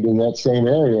time right in that same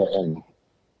area, and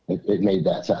it made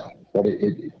that sound. But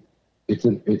it's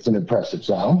an impressive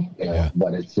sound,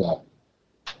 but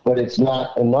it's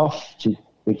not enough to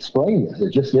explain this.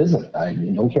 It just isn't. I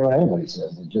don't care what anybody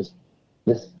says.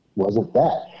 This wasn't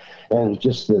that. And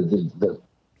just the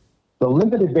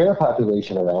limited bear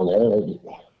population around there,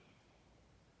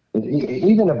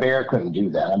 even a bear couldn't do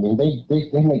that. I mean, they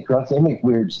make grunts, they make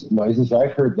weird noises.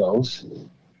 I've heard those.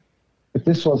 But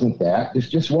this wasn't that. This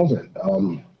just wasn't.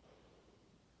 And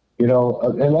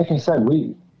like I said,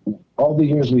 all the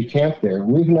years we camped there,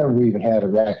 we've never even had a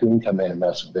raccoon come in and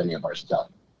mess with any of our stuff.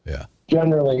 Yeah.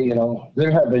 Generally, there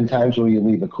have been times where you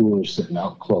leave a cooler sitting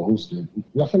out closed, and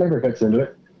nothing ever gets into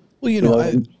it.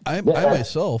 Well, I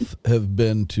myself have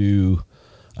been to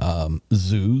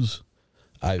zoos.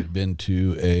 I've been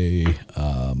to a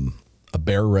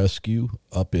bear rescue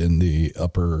up in the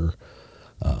upper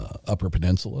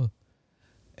peninsula.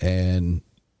 And,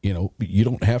 you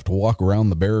don't have to walk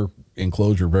around the bear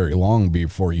enclosure very long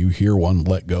before you hear one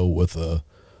let go with a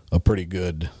pretty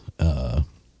good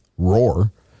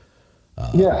roar.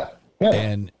 Yeah.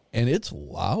 And it's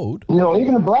loud.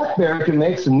 Even a black bear can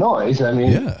make some noise. I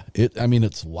mean, yeah,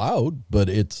 it's loud, but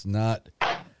it's not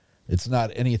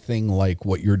anything like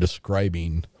what you're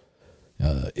describing,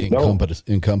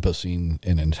 encompassing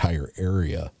an entire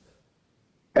area.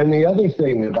 And the other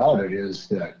thing about it is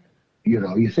that,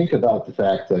 you think about the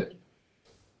fact that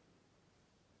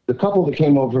the couple that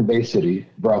came over from Bay City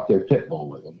brought their pit bull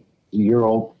with them, a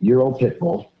year-old pit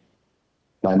bull.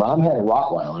 My mom had a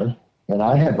Rottweiler, and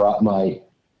I had brought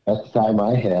at the time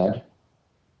I had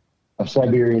a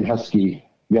Siberian Husky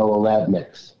yellow lab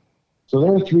mix. So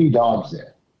there were 3 dogs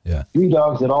there. Yeah. 3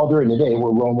 dogs that all during the day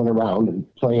were roaming around and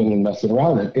playing and messing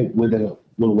around within a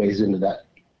little ways into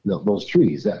those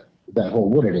trees, that whole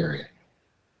wooded area.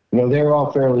 They were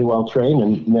all fairly well trained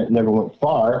and never went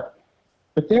far,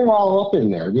 but they're all up in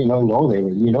there. They're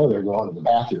going to the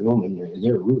bathroom and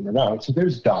they're rooting around. So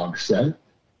there's dog scent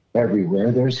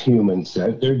everywhere. There's human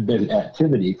scent. There's been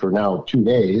activity for now 2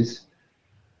 days.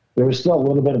 There was still a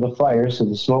little bit of a fire, so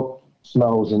the smoke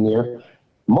smell was in there.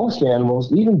 Most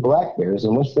animals, even black bears,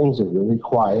 unless things are really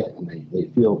quiet and they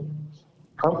feel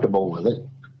comfortable with it,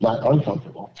 not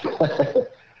uncomfortable,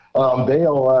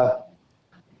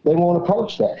 they won't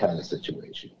approach that kind of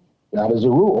situation. Not as a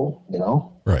rule,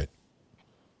 Right.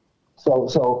 So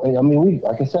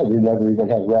like I said, we've never even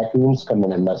had raccoons come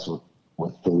in and mess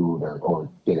with food or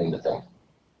get into things.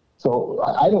 So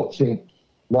I don't think,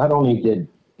 not only did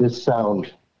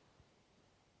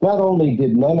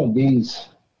none of these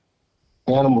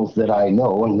animals that I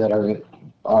know and that are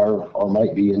or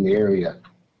might be in the area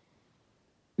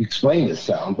explain the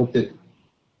sound, but that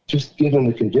just given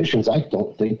the conditions, I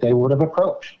don't think they would have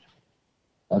approached.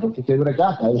 I don't think they would have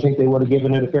got that. I think they would have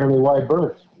given it a fairly wide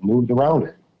berth, moved around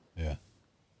it. Yeah.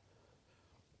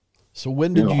 So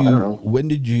when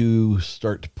did you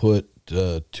start to put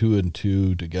 2 and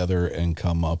 2 together and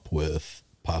come up with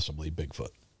possibly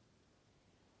Bigfoot?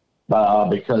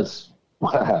 Because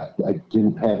I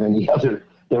didn't have any other.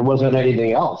 There wasn't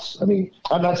anything else. I mean,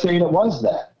 I'm not saying it was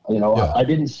that. I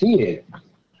didn't see it.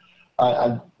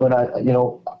 But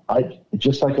I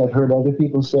just like I've heard other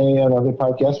people say on other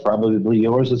podcasts, probably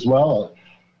yours as well.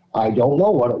 I don't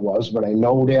know what it was, but I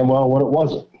know damn well what it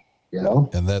wasn't.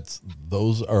 And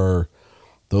those are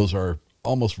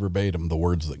almost verbatim the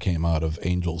words that came out of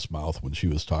Angel's mouth when she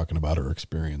was talking about her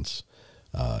experience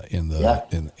in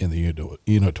the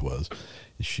unit was.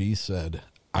 She said,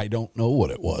 "I don't know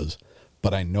what it was,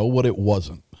 but I know what it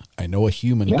wasn't. I know a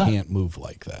human can't move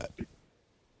like that."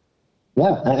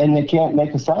 Yeah, and they can't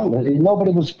make a sound.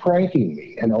 Nobody was pranking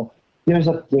me. There's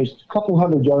a couple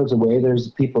hundred yards away.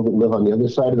 There's people that live on the other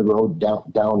side of the road,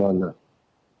 down on the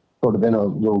sort of in a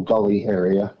little gully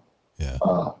area. Yeah.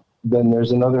 Then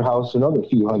there's another house another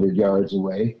few hundred yards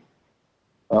away.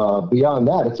 Beyond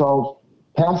that, it's all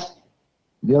past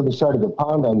the other side of the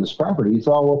pond on this property. It's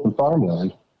all open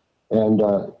farmland, and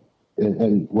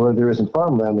where there isn't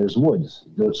farmland, there's woods.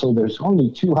 So there's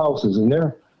only 2 houses, and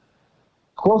they're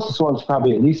closest one's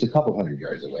probably at least a couple hundred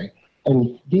yards away.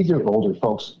 And these are older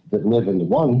folks that live in the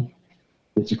one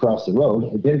that's across the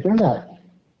road. They're not.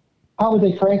 How would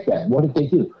they crank that? What did they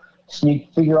do?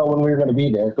 Figure out when we were going to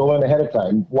be there, go in ahead of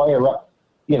time, wire up,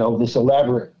 this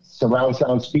elaborate surround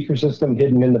sound speaker system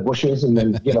hidden in the bushes, and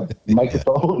then get a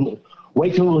microphone.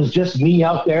 Wait till it was just me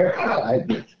out there. I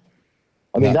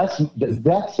mean,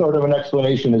 that sort of an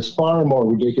explanation is far more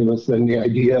ridiculous than the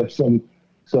idea of some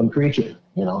creature.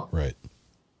 Right.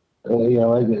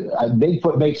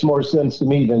 Bigfoot makes more sense to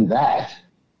me than that.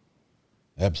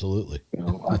 Absolutely.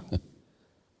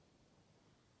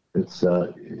 It's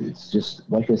just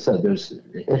like I said.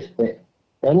 If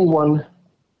anyone,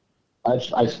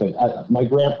 my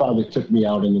grandfather took me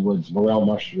out in the woods morel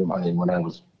mushroom hunting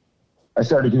I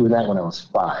started doing that when I was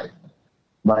 5.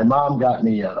 My mom got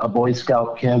me a Boy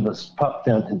Scout canvas pup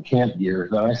tent and camp gear.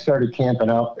 Then I started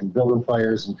camping out and building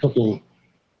fires and cooking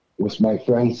with my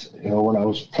friends, when I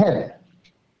was 10.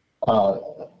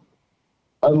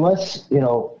 Unless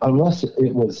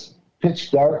it was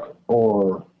pitch dark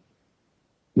or,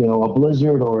 a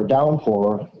blizzard or a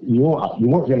downpour, you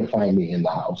weren't going to find me in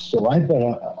the house. So I've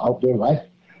been out there.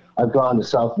 I've gone to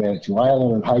South Manitou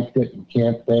Island and hiked it and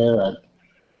camped there.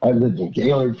 I've lived in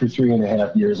Gaylord for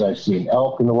 3.5 years. I've seen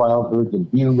elk in the wild, birds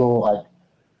and bugle.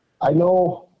 I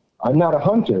know I'm not a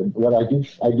hunter, but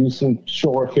I do some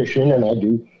shore fishing, and I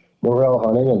do morel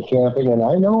hunting and camping, and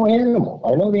I know animals.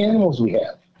 I know the animals we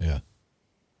have. Yeah.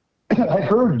 I've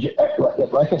heard,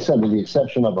 like I said, with the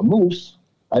exception of a moose,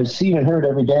 I've seen and heard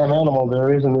every damn animal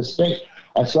there is in this state.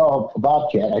 I saw a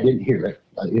bobcat. I didn't hear it.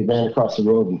 It ran across the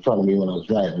road in front of me when I was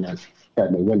driving. I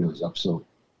had my windows up, so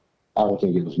I don't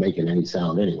think it was making any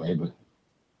sound anyway. But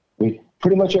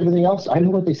pretty much everything else, I know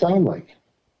what they sound like.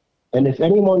 And if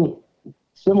anyone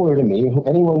similar to me,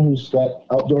 anyone who's got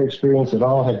outdoor experience at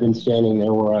all had been standing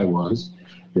there where I was,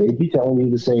 they'd be telling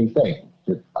me the same thing.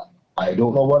 That I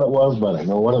don't know what it was, but I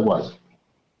know what it was.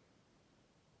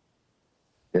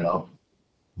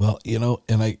 Well,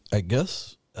 and I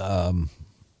guess that's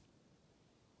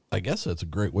a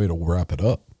great way to wrap it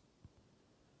up.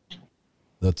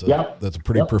 That's a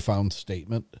pretty profound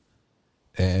statement.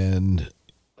 And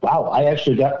wow, I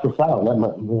actually got profound. Let me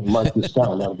mark this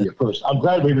down. That'll be a first. I'm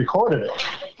glad we recorded it.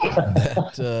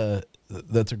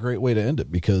 That's a great way to end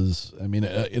it because, I mean,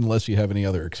 unless you have any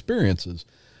other experiences,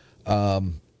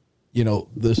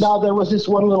 this. Now, there was this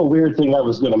one little weird thing I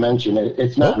was going to mention.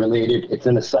 It's not related. It's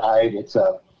an aside. It's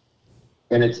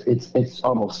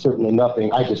almost certainly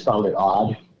nothing. I just found it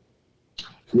odd.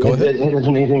 Go ahead. It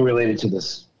isn't anything related to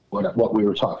this, what we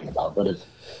were talking about, but it's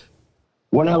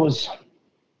when I was.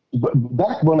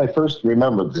 Back when I first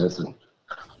remembered this, and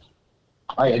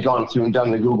I had gone through and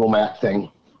done the Google Map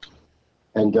thing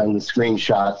and done the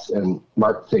screenshots and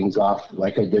marked things off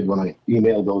like I did when I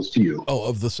emailed those to you. Oh,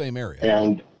 of the same area.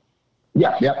 And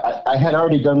I had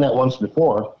already done that once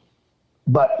before,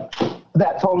 but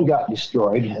that phone got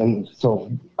destroyed, and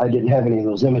so I didn't have any of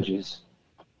those images.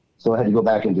 So I had to go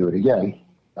back and do it again.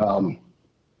 But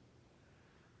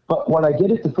when I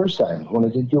did it the first time, when I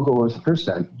did Google Earth the first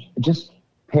time, just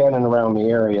panning around the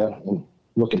area and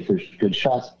looking for good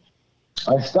shots,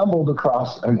 I stumbled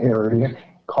across an area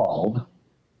called,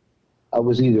 it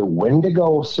was either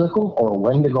Wendigo Circle or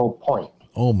Wendigo Point.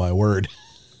 Oh, my word.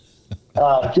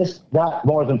 Just not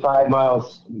more than 5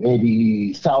 miles,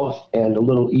 maybe south and a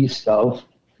little east of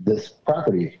this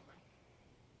property.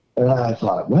 And I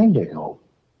thought, Wendigo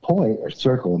Point or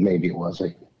Circle, maybe it was.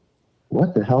 Like,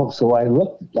 what the hell? So I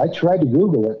tried to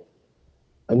Google it,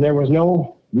 and there was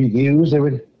no reviews.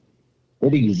 It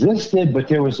existed, but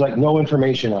there was like no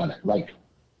information on it. Like,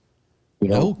 you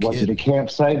know, was it a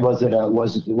campsite? Was it a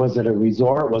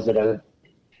resort?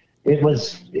 There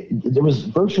was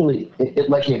virtually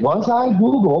like it was on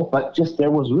Google, but just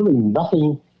there was really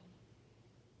nothing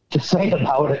to say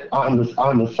about it on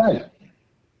the site.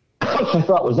 Which I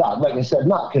thought was odd. Like I said,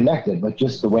 not connected, but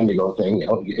just the Wendigo thing. You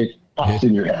know, it pops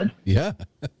in your head. Yeah.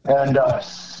 And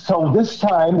so this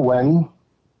time when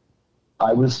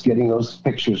I was getting those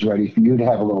pictures ready for you to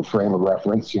have a little frame of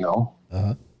reference, you know,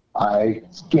 I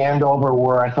scanned over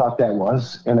where I thought that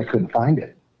was, and I couldn't find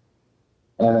it.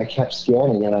 And I kept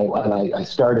scanning, and I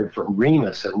started from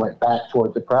Remus and went back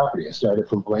toward the property. I started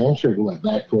from Blanchard and went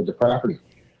back toward the property.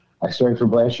 I started from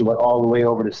Blanchard, went all the way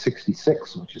over to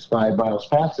 66, which is 5 miles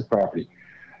past the property.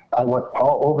 I went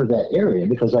all over that area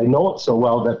because I know it so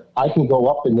well that I can go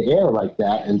up in the air like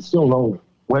that and still know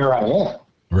where I am.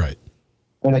 Right.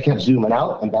 And I kept zooming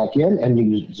out and back in, and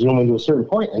you zoom into a certain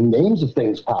point, and names of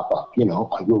things pop up, you know,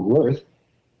 on Google Earth.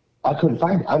 I couldn't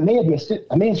find it. I may have missed it.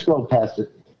 I may have scrolled past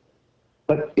it,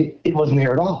 but it wasn't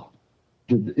there at all.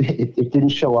 It didn't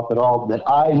show up at all that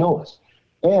I noticed.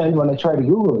 And when I tried to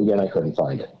Google it again, I couldn't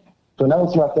find it. So now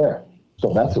it's not there.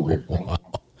 So that's a weird thing. Wow.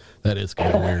 That is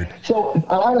kind of weird. So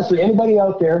honestly, anybody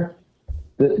out there,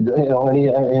 you know,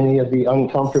 any of the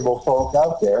uncomfortable folk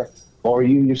out there, or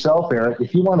you yourself, Eric,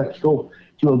 if you want to go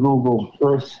to a Google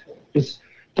Earth, just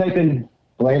type in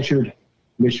Blanchard,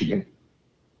 Michigan,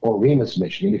 or Remus,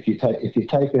 Michigan. If you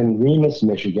type in Remus,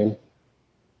 Michigan,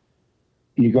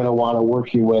 you're going to want to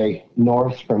work your way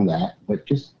north from that. But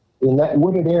just in that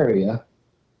wooded area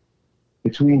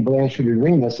between Blanchard and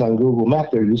Remus on Google Map,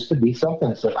 there used to be something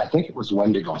that said, I think it was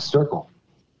Wendigo Circle.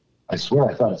 I swear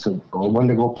I thought it said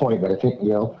Wendigo Point, but I think, you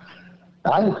know,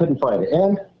 I couldn't find it.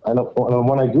 And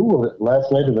when I Googled it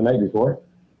last night or the night before,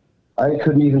 I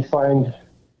couldn't even find,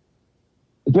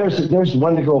 there's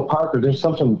Wendigo Park, or there's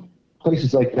something,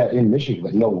 places like that in Michigan,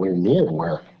 but nowhere near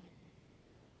where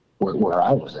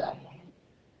I was at.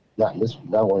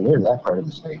 Nowhere near that part of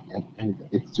the state. And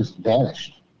it's just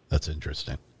vanished. That's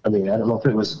interesting. I mean, I don't know if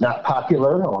it was not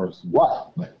popular or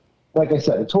what, but like I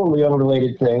said, a totally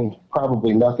unrelated thing,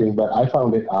 probably nothing, but I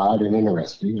found it odd and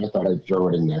interesting. I thought I'd throw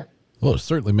it in there. Well, it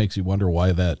certainly makes you wonder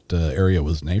why that area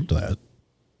was named that.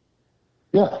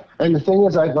 Yeah, and the thing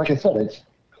is, like I said,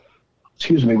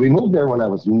 we moved there when I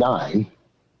was 9,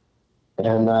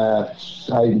 and I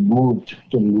didn't move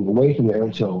away from there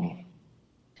until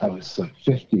I was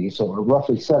 50, so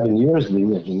roughly 7 years we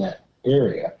lived in that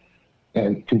area.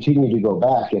 And continue to go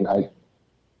back, and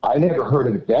I never heard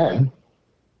of it then.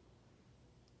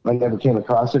 I never came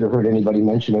across it or heard anybody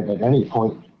mention it at any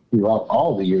point throughout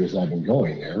all the years I've been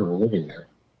going there or living there.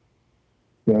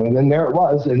 You know, and then there it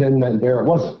was, and then there it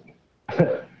wasn't.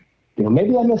 You know,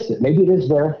 maybe I missed it. Maybe it is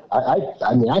there.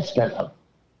 I mean, I spent a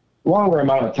longer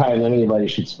amount of time than anybody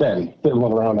should spend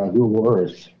fiddling around on Google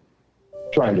Earth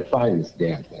trying to find this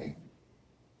damn thing.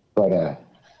 But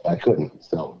I couldn't,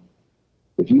 so.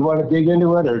 If you want to dig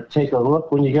into it or take a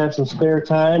look when you got some spare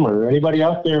time, or anybody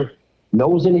out there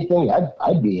knows anything,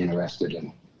 I'd be interested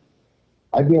in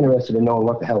knowing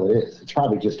what the hell it is. It's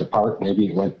probably just a park. Maybe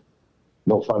it went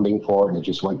no funding for it and it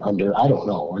just went under. I don't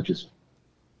know.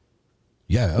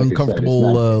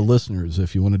 Uncomfortable listeners,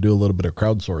 if you want to do a little bit of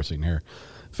crowdsourcing here,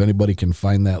 if anybody can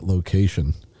find that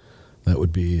location, that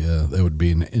would be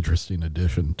an interesting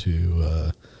addition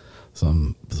to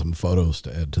some photos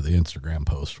to add to the Instagram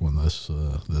post when this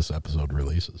episode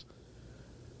releases.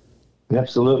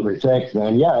 Absolutely. Thanks,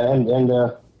 man. Yeah. And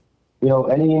you know,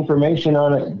 any information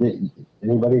on it,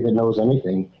 anybody that knows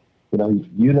anything,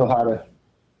 you know how to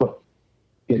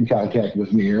get in contact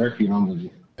with me, Eric, you know,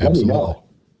 let me know.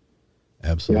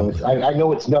 Absolutely. You know, I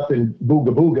know it's nothing booga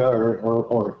booga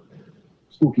or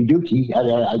spooky dooky.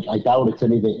 I doubt it's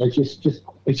anything. It's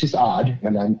just odd.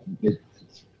 And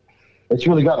it's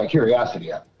really got my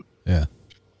curiosity up. Yeah.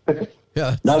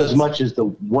 Yeah. Not as much as the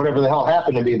whatever the hell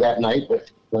happened to me that night, but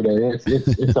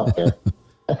it's up there.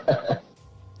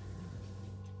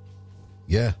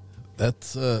 Yeah.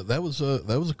 That was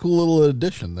a cool little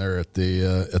addition there at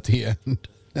the end.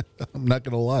 I'm not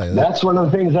gonna lie. That's one of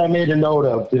the things I made a note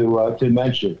of to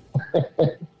mention.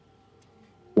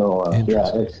 So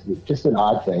yeah, it's just an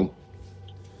odd thing.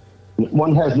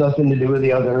 One has nothing to do with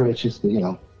the other. It's just being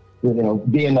a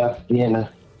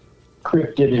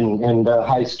cryptid and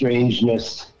high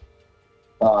strangeness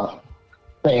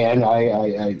fan.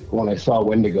 I when I saw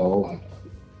Wendigo,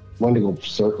 Wendigo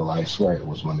Circle. I swear it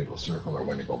was Wendigo Circle or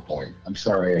Wendigo Point. I'm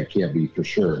sorry, I can't be for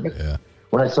sure. But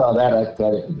when I saw that,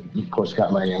 it, of course,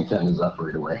 got my antennas up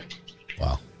right away.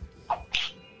 Wow.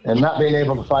 And not being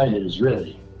able to find it is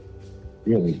really,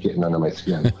 really getting under my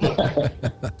skin.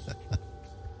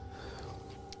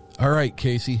 All right,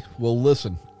 Casey. Well,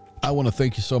 listen, I want to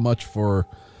thank you so much for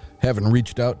having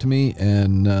reached out to me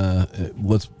and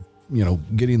let's,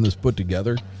 getting this put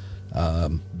together.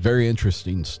 Very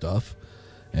interesting stuff.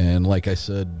 And like I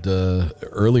said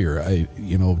earlier,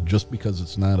 just because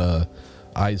it's not a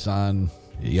eyes on,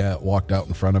 it walked out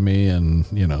in front of me and,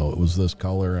 it was this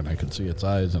color and I could see its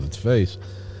eyes and its face.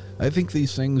 I think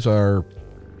these things they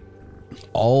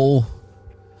all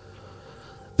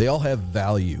have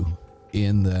value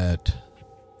in that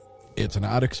it's an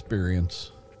odd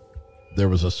experience. There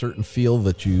was a certain feel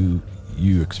that you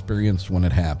experienced when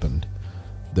it happened.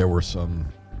 There were some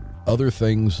other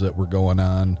things that were going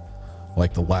on,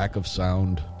 like the lack of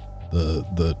sound,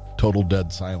 the total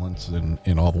dead silence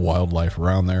in all the wildlife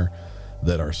around there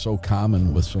that are so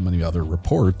common with so many other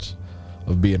reports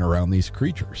of being around these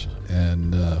creatures.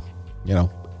 And,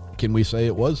 can we say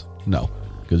it was? No,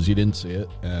 because you didn't see it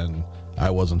and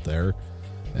I wasn't there.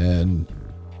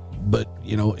 But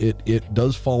it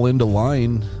does fall into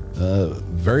line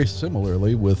very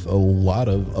similarly with a lot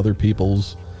of other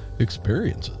people's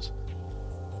experiences.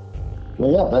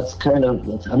 Well, yeah, that's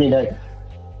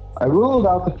I ruled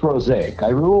out the prosaic. I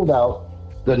ruled out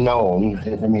the known.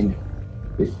 I mean,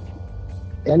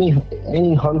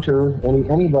 any hunter,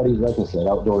 anybody, like I said,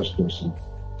 outdoors person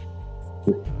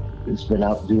that's been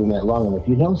out doing that long enough,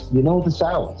 you know the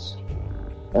sounds.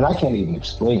 And I can't even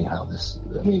explain how this,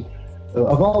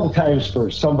 of all the times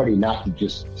for somebody not to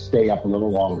just stay up a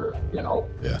little longer,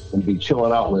 and be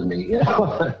chilling out with me,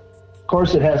 of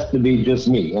course it has to be just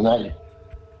me. And I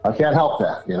can't help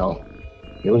that,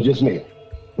 it was just me.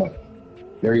 But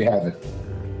there you have it.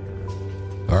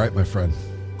 All right, my friend.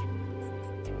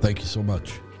 Thank you so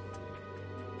much.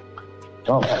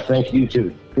 Oh, thank you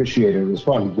too. Appreciate it. It was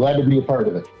fun. Glad to be a part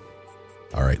of it.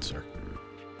 All right, sir.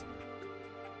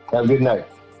 Have a good night.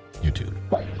 You too.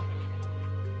 Bye.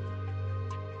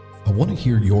 I want to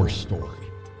hear your story.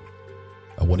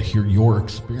 I want to hear your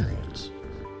experience.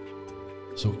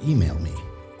 So email me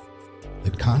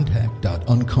at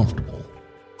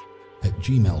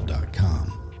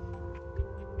contact.uncomfortable@gmail.com.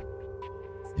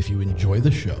 If you enjoy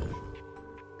the show,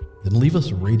 then leave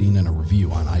us a rating and a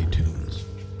review on iTunes.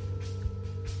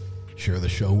 Share the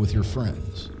show with your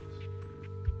friends.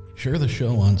 Share the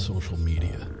show on social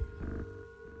media.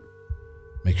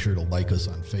 Make sure to like us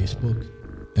on Facebook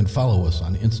and follow us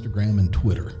on Instagram and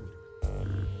Twitter,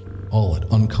 all at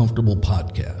Uncomfortable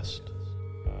Podcast.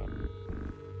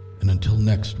 And until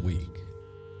next week,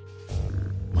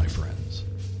 my friends,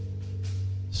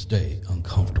 stay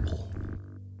uncomfortable.